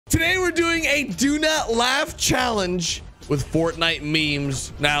Today we're doing a do not laugh challenge with Fortnite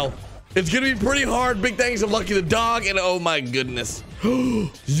memes. Now, it's gonna be pretty hard. Big thanks to Lucky the dog, and oh my goodness.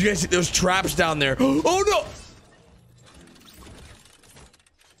 Did you guys see those traps down there? Oh no!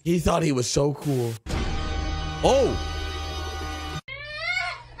 He thought he was so cool. Oh!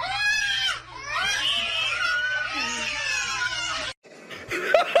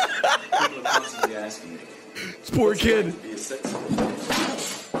 This poor kid.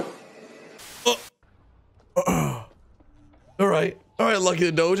 All right, Lucky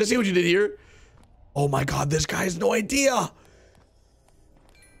the Doge. I see what you did here. Oh my God, this guy has no idea.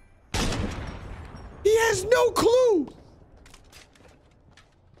 He has no clue.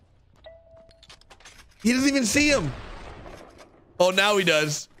 He doesn't even see him. Oh, now he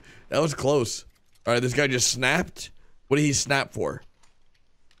does. That was close. All right, this guy just snapped. What did he snap for?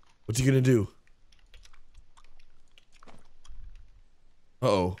 What's he gonna do?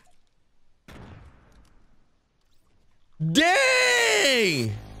 Uh-oh.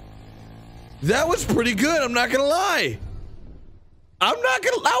 Dang! That was pretty good. I'm not gonna lie. That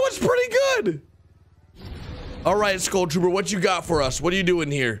was pretty good. All right, Skull Trooper, what you got for us? What are you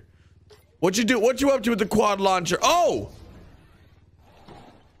doing here? What you up to with the quad launcher? Oh!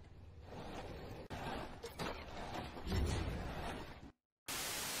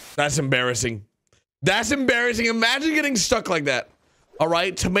 That's embarrassing. That's embarrassing. Imagine getting stuck like that. All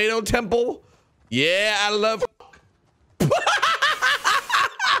right, Tomato Temple. Yeah, I love.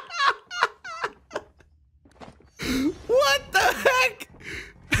 What the heck?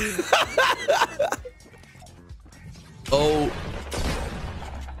 Oh.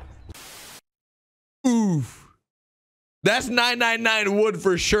 Oof. That's 999 wood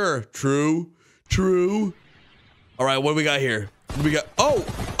for sure. True. True. All right, what do we got here? What do we got? Oh.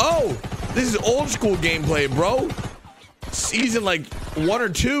 Oh. This is old school gameplay, bro. Season like 1 or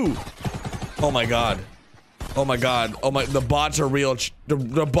 2. Oh my God. Oh my God. Oh my, the bots are real.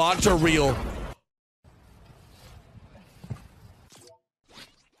 The bots are real.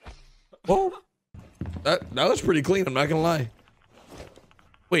 Oh, that was pretty clean. I'm not gonna lie.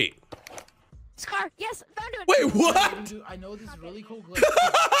 Wait. Scar, yes, found it. Wait, what? I know this really cool glitch.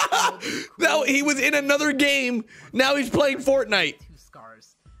 Now he was in another game. Now he's playing Fortnite. 2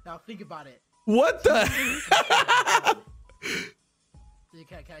 scars. Now think about it. What the?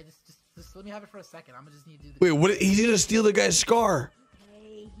 Can I just let me have it for a second? I'm gonna just need to do the. Wait, what? He's gonna steal the guy's scar.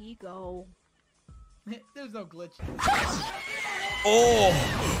 Okay, here you go. There's no glitch. Oh.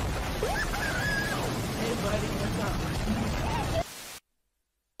 Hey, buddy, what's up?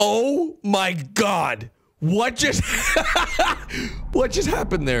 Oh my God. What just what just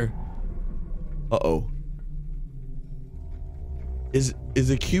happened there? Uh-oh. Is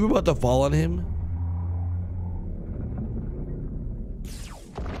the cube about to fall on him?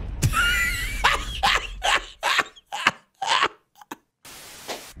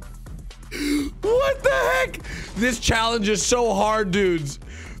 What the heck? This challenge is so hard, dudes.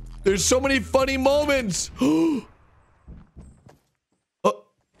 There's so many funny moments.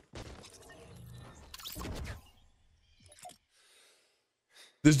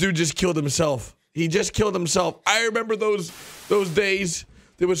 This dude just killed himself. He just killed himself. I remember those days.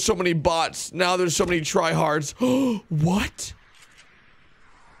 There was so many bots. Now there's so many tryhards. What?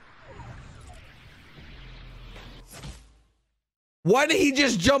 Why did he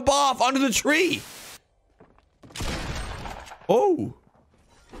just jump off onto the tree? Oh.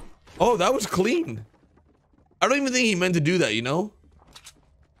 Oh, that was clean. I don't even think he meant to do that, you know?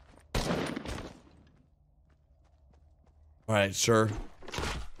 All right, sir.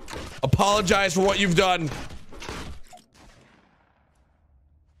 Apologize for what you've done.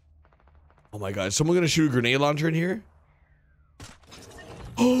 Oh my God, is someone gonna shoot a grenade launcher in here?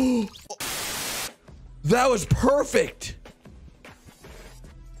 Oh, that was perfect.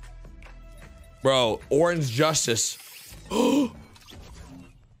 Bro, orange justice.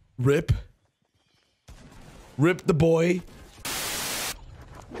 Rip. Rip the boy.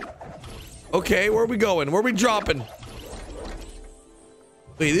 Okay, where are we going? Where are we dropping?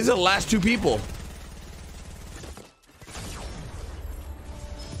 Wait, these are the last 2 people.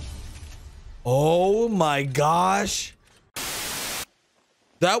 Oh my gosh.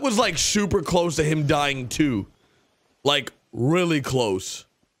 That was like super close to him dying too. Like really close.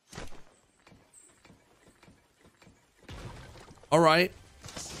 All right.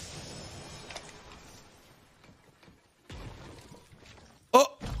 Oh.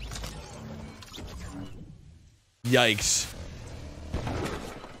 Yikes.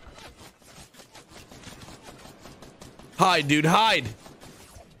 Hide, dude, hide.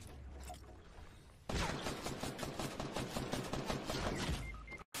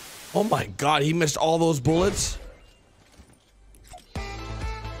 Oh my God, he missed all those bullets.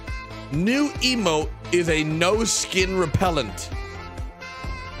 New emote is a no skin repellent.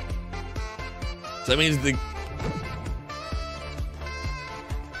 So that means the...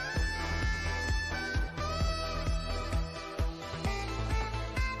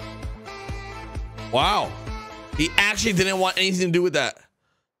 Wow. He actually didn't want anything to do with that.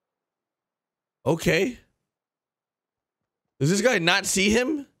 Okay. Does this guy not see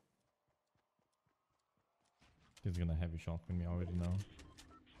him? He's gonna heavy shotgun me already now.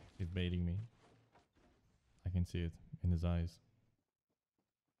 He's baiting me. I can see it in his eyes.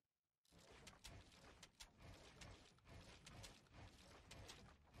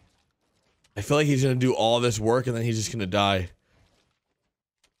 I feel like he's gonna do all this work and then he's just gonna die.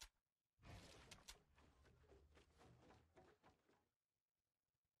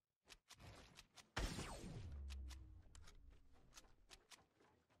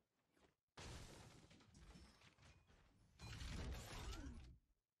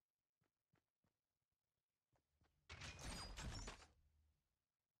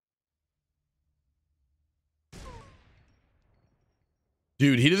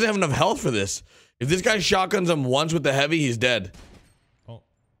 Dude, he doesn't have enough health for this. If this guy shotguns him once with the heavy, he's dead. Oh.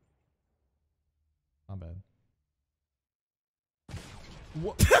 Not bad.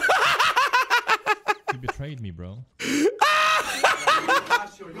 What? He betrayed me, bro.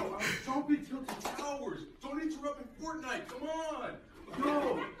 Don't be tilted towers. Don't interrupt in Fortnite. Come on. No.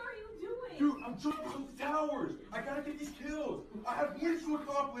 What are you doing? Dude, I'm jumping tilted towers. I gotta get these kills. I have missions to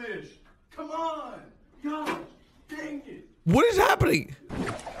accomplish. Come on. God, dang it. What is happening?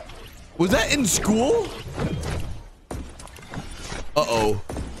 Was that in school? Uh-oh.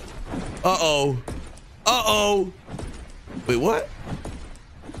 Uh-oh. Uh-oh. Wait, what?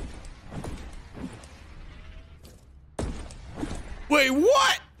 Wait,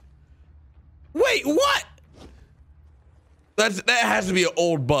 what? Wait, what? That has to be an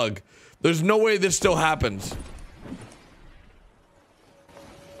old bug. There's no way this still happens.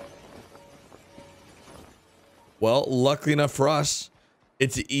 Well, luckily enough for us,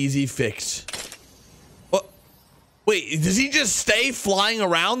 it's an easy fix. What? Wait, does he just stay flying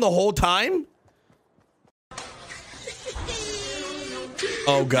around the whole time?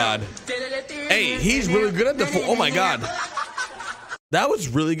 Oh God. Hey, he's really good at the oh my God. That was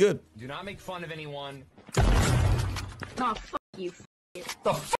really good. Do not make fun of anyone. Oh, fuck you. The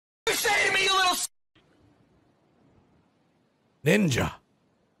f you say to me, you little Ninja.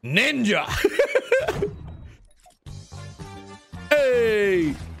 Ninja.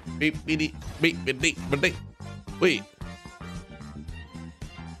 Hey. Beep, beep, beep, beep, beep, beep, beep. Wait.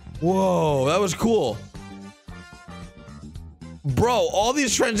 Whoa, that was cool. Bro, all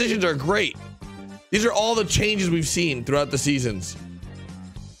these transitions are great. These are all the changes we've seen throughout the seasons.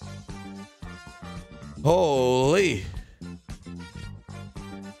 Holy.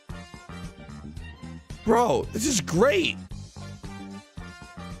 Bro, this is great.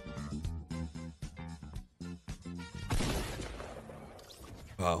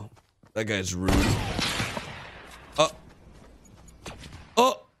 Wow, that guy's rude.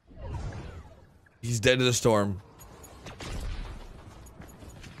 Oh, he's dead to the storm.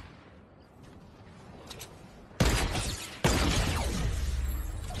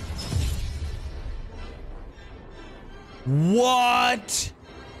 What?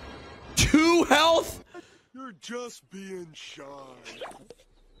 2 health? You're just being shy.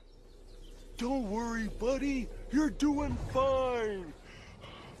 Don't worry, buddy. You're doing fine.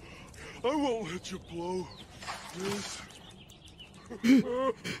 I won't let you blow this.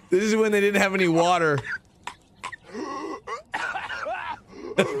 This is when they didn't have any water.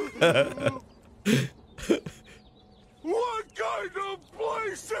 What kind of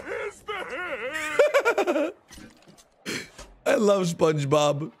place is this? I love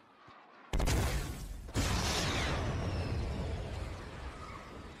SpongeBob.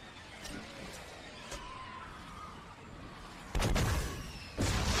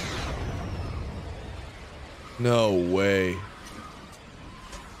 No way.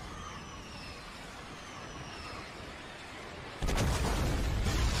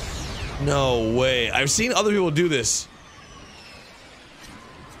 No way. I've seen other people do this.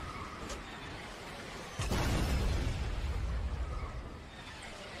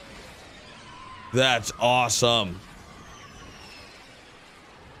 That's awesome.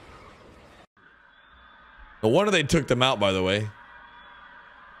 No wonder they took them out, by the way.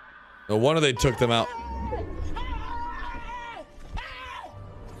 No wonder they took them out.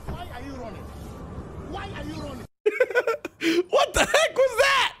 Why are you running? Why are you running? What the heck was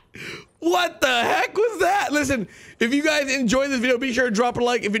that? What the heck was that? listen, if you guys enjoyed this video, be sure to drop a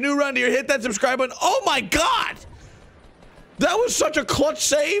like. If you're new around here, hit that subscribe button. Oh my God. That was such a clutch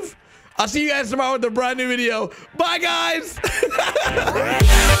save. I'll see you guys tomorrow with a brand new video. Bye, guys.